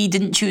that he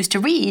didn't choose to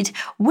read,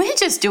 we're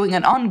just doing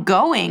an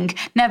ongoing,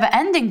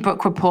 never-ending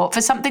book report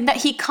for something that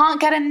he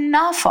can't get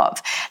enough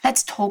of.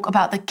 Let's talk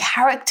about the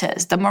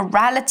characters, the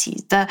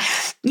moralities,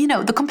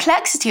 the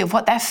complexity of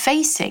what they're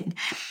facing.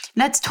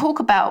 Let's talk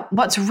about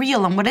what's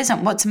real and what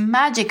isn't, what's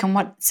magic and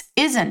what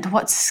isn't,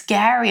 what's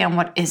scary and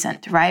what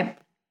isn't, right?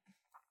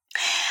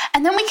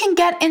 And then we can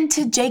get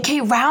into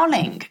J.K.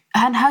 Rowling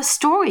and her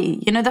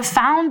story. The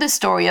founder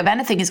story of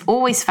anything is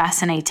always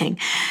fascinating.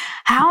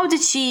 How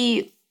did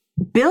she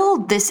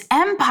build this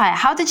empire?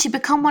 How did she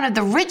become one of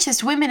the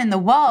richest women in the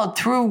world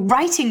through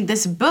writing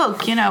this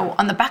book,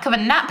 on the back of a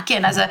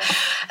napkin as a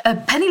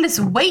penniless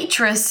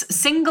waitress,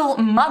 single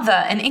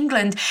mother in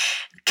England?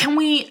 Can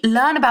we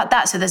learn about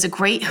that? So there's a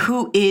great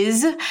Who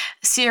Is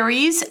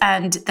series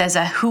and there's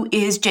a Who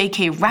Is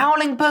J.K.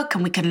 Rowling book,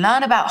 and we can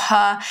learn about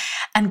her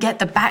and get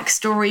the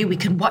backstory. We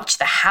can watch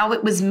the how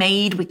it was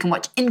made. We can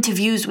watch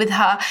interviews with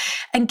her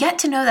and get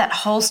to know that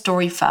whole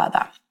story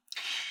further.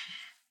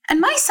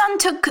 And my son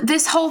took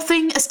this whole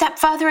thing a step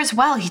further as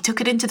well. He took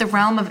it into the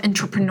realm of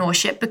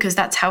entrepreneurship because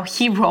that's how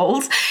he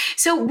rolls.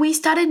 So we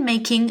started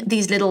making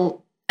these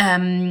little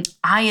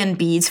iron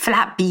beads,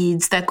 flat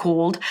beads, they're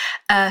called,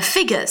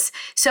 figures.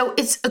 So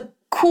it's a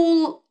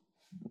cool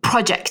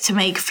project to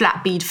make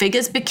flat bead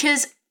figures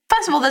because,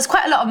 first of all, there's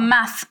quite a lot of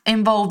math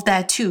involved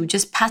there too,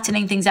 just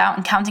patterning things out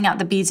and counting out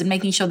the beads and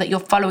making sure that you're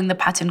following the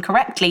pattern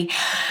correctly.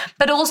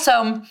 But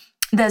also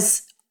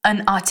there's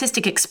an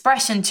artistic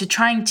expression to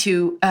trying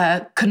to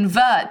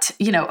convert,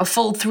 a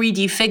full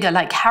 3D figure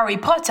like Harry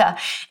Potter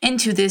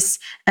into this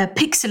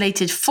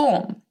pixelated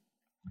form.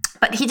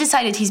 But he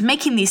decided he's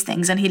making these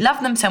things and he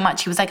loved them so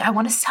much. He was like, I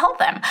want to sell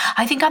them.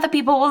 I think other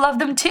people will love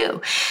them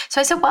too.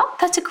 So I said, well,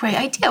 that's a great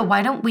idea.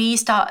 Why don't we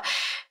start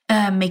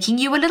making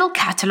you a little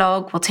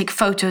catalog? We'll take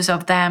photos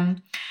of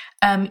them.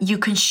 You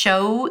can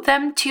show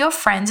them to your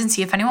friends and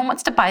see if anyone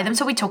wants to buy them.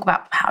 So we talk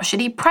about how should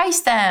he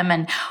price them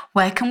and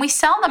where can we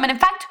sell them? And in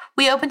fact,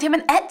 we opened him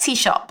an Etsy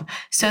shop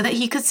so that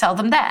he could sell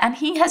them there. And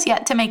he has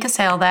yet to make a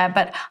sale there,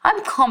 but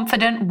I'm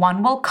confident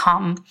one will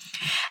come.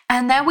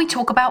 And then we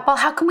talk about, well,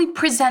 how can we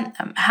present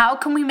them? How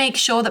can we make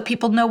sure that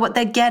people know what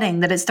they're getting,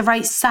 that it's the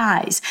right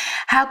size?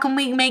 How can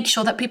we make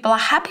sure that people are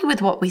happy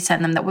with what we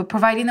send them, that we're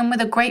providing them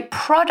with a great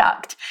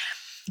product?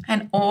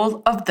 And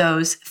all of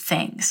those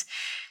things.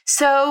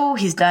 So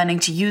he's learning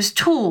to use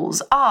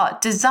tools,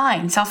 art,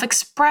 design,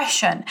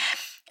 self-expression.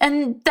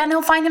 And then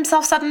he'll find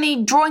himself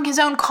suddenly drawing his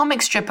own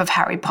comic strip of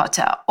Harry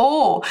Potter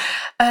or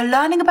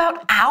learning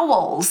about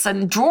owls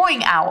and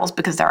drawing owls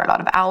because there are a lot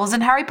of owls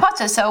in Harry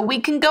Potter. So we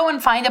can go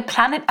and find a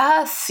Planet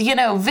Earth,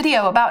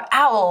 video about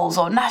owls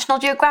or National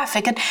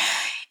Geographic. And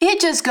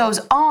it just goes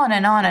on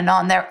and on and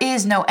on. There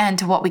is no end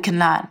to what we can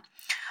learn.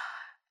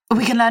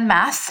 We can learn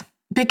math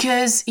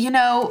because,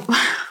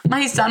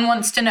 my son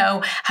wants to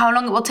know how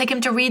long it will take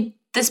him to read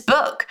this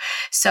book.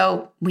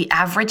 So we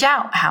average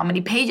out how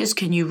many pages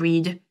can you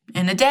read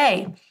in a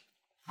day?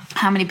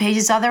 How many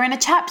pages are there in a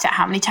chapter?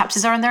 How many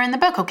chapters are there in the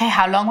book? Okay,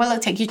 how long will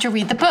it take you to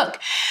read the book?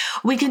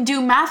 We can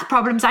do math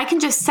problems. I can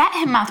just set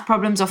him math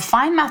problems or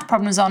find math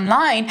problems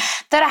online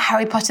that are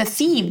Harry Potter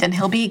themed and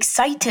he'll be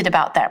excited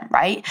about them,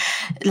 right?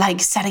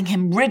 Like setting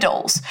him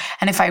riddles.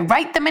 And if I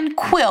write them in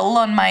quill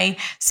on my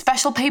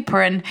special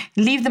paper and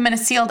leave them in a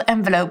sealed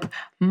envelope,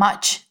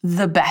 much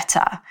the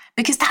better.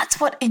 Because that's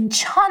what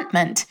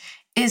enchantment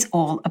is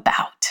all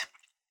about.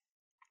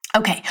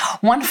 Okay,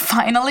 one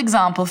final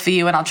example for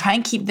you, and I'll try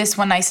and keep this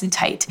one nice and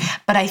tight,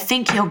 but I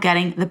think you're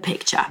getting the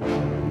picture.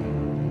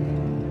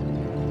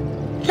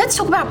 Let's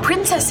talk about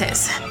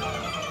princesses.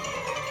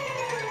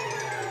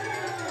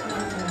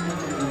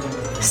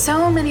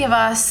 So many of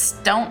us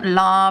don't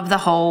love the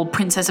whole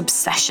princess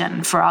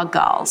obsession for our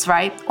girls,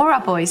 right? Or our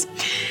boys.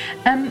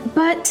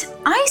 But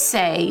I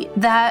say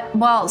that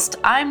whilst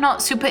I'm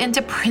not super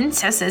into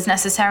princesses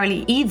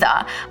necessarily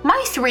either,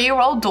 my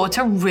 3-year-old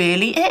daughter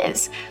really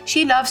is.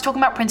 She loves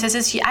talking about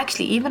princesses. She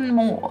actually even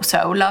more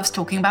so loves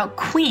talking about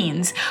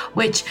queens,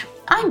 which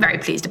I'm very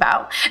pleased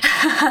about.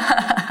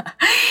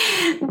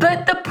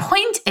 But the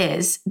point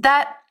is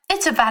that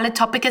it's a valid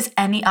topic as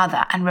any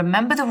other. And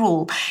remember the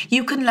rule,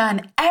 you can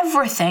learn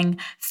everything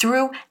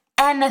through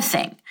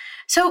anything.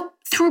 So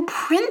through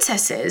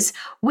princesses,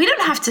 we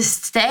don't have to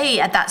stay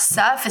at that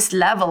surface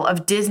level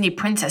of Disney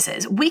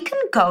princesses. We can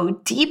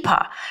go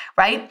deeper,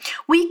 right?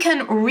 We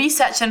can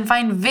research and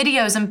find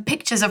videos and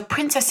pictures of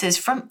princesses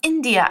from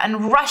India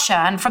and Russia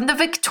and from the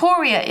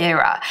Victoria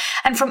era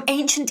and from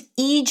ancient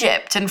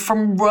Egypt and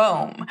from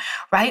Rome,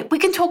 right? We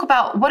can talk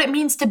about what it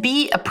means to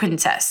be a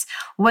princess.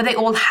 Were they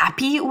all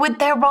happy with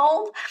their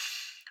role?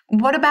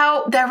 What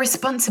about their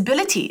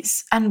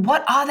responsibilities and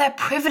what are their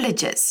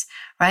privileges,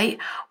 right?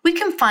 We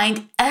can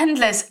find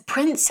endless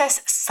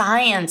princess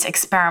science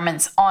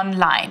experiments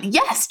online.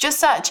 Yes, just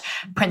search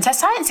princess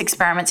science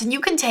experiments and you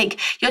can take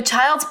your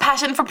child's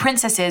passion for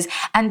princesses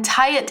and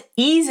tie it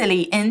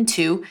easily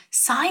into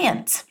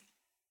science.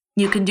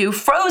 You can do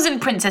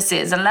frozen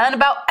princesses and learn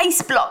about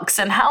ice blocks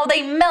and how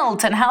they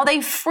melt and how they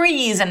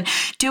freeze and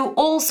do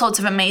all sorts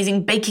of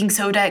amazing baking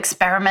soda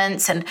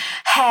experiments and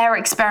hair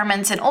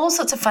experiments and all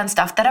sorts of fun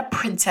stuff that are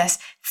princess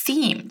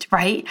themed,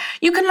 right?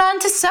 You can learn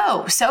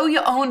to sew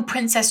your own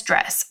princess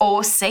dress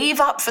or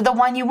save up for the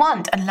one you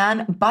want and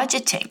learn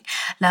budgeting,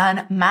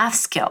 learn math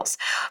skills.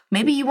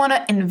 Maybe you want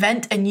to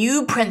invent a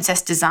new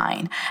princess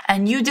design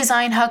and you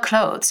design her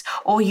clothes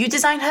or you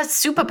design her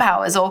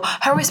superpowers or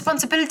her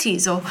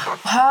responsibilities or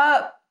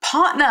her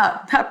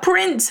partner, her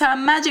prince, her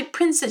magic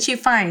prince that she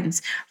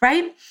finds,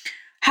 right?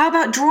 How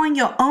about drawing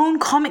your own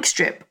comic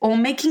strip or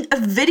making a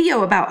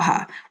video about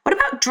her? What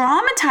about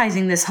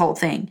dramatizing this whole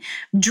thing?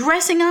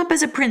 Dressing up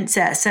as a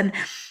princess and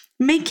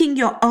making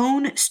your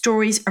own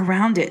stories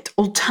around it.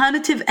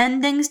 Alternative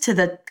endings to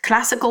the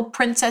classical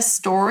princess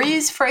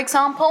stories, for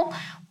example.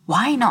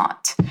 Why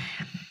not?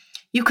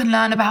 You can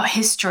learn about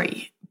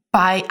history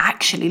by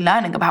actually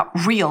learning about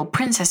real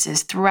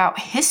princesses throughout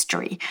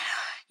history.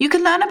 You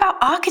can learn about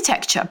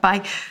architecture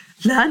by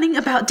learning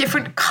about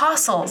different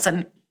castles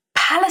and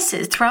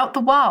palaces throughout the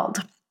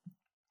world.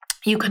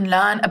 You can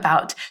learn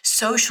about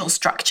social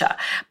structure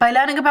by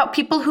learning about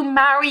people who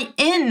marry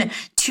in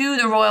to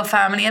the royal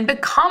family and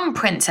become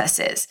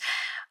princesses.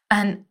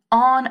 And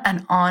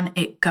on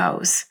it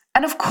goes.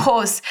 And of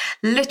course,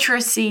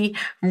 literacy,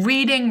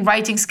 reading,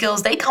 writing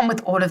skills, they come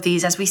with all of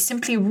these as we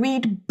simply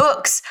read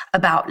books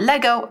about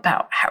Lego,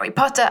 about Harry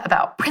Potter,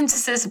 about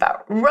princesses,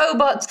 about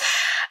robots,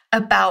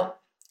 about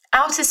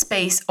outer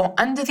space or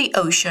under the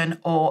ocean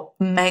or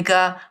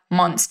mega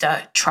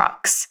monster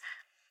trucks.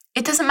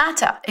 It doesn't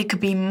matter. It could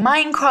be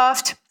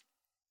Minecraft.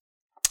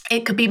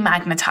 It could be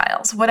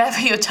Magnetiles. Whatever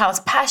your child's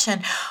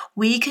passion,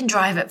 we can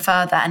drive it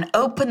further and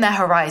open their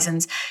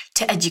horizons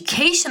to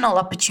educational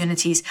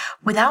opportunities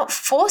without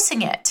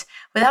forcing it,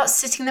 without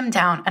sitting them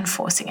down and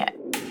forcing it.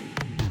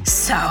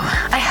 So,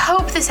 I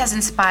hope this has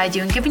inspired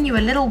you and given you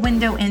a little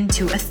window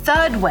into a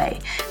third way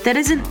that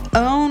isn't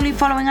only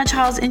following our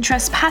child's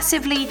interests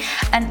passively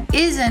and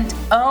isn't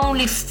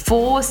only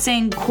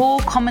forcing core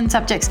common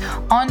subjects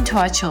onto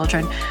our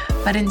children,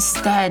 but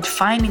instead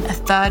finding a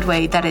third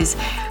way that is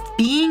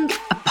being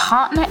a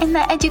partner in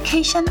their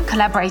education,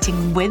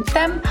 collaborating with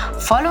them,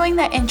 following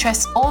their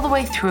interests all the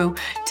way through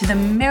to the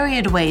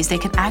myriad ways they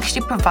can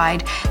actually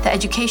provide the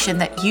education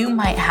that you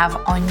might have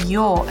on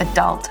your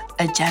adult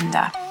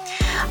agenda.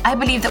 I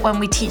believe that when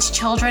we teach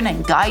children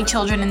and guide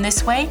children in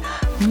this way,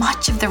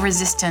 much of the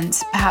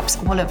resistance, perhaps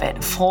all of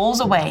it,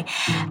 falls away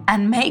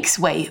and makes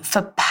way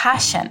for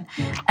passion,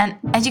 and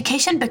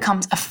education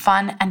becomes a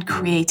fun and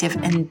creative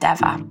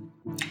endeavor.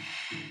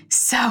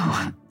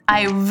 So,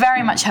 I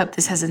very much hope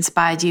this has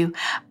inspired you,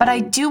 but I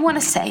do want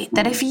to say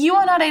that if you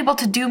are not able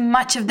to do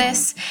much of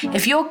this,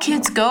 if your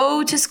kids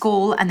go to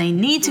school and they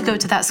need to go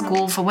to that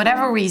school for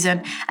whatever reason,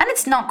 and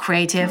it's not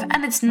creative,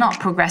 and it's not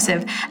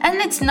progressive,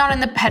 and it's not in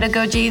the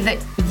pedagogy that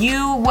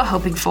you were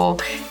hoping for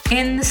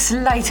in the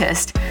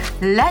slightest,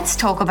 let's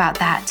talk about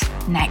that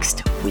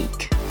next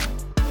week.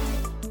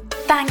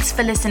 Thanks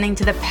for listening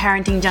to the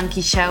Parenting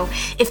Junkie Show.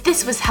 If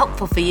this was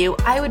helpful for you,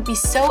 I would be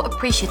so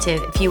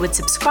appreciative if you would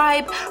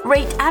subscribe,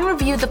 rate, and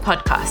review the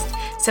podcast.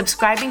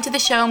 Subscribing to the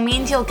show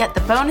means you'll get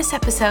the bonus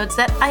episodes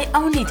that I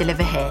only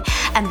deliver here.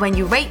 And when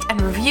you rate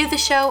and review the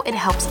show, it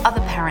helps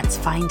other parents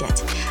find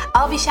it.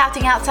 I'll be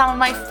shouting out some of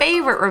my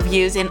favorite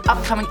reviews in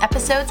upcoming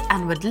episodes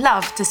and would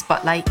love to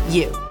spotlight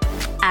you.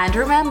 And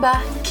remember,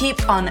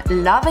 keep on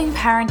loving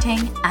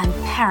parenting and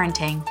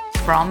parenting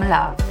from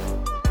love.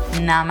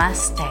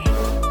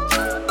 Namaste.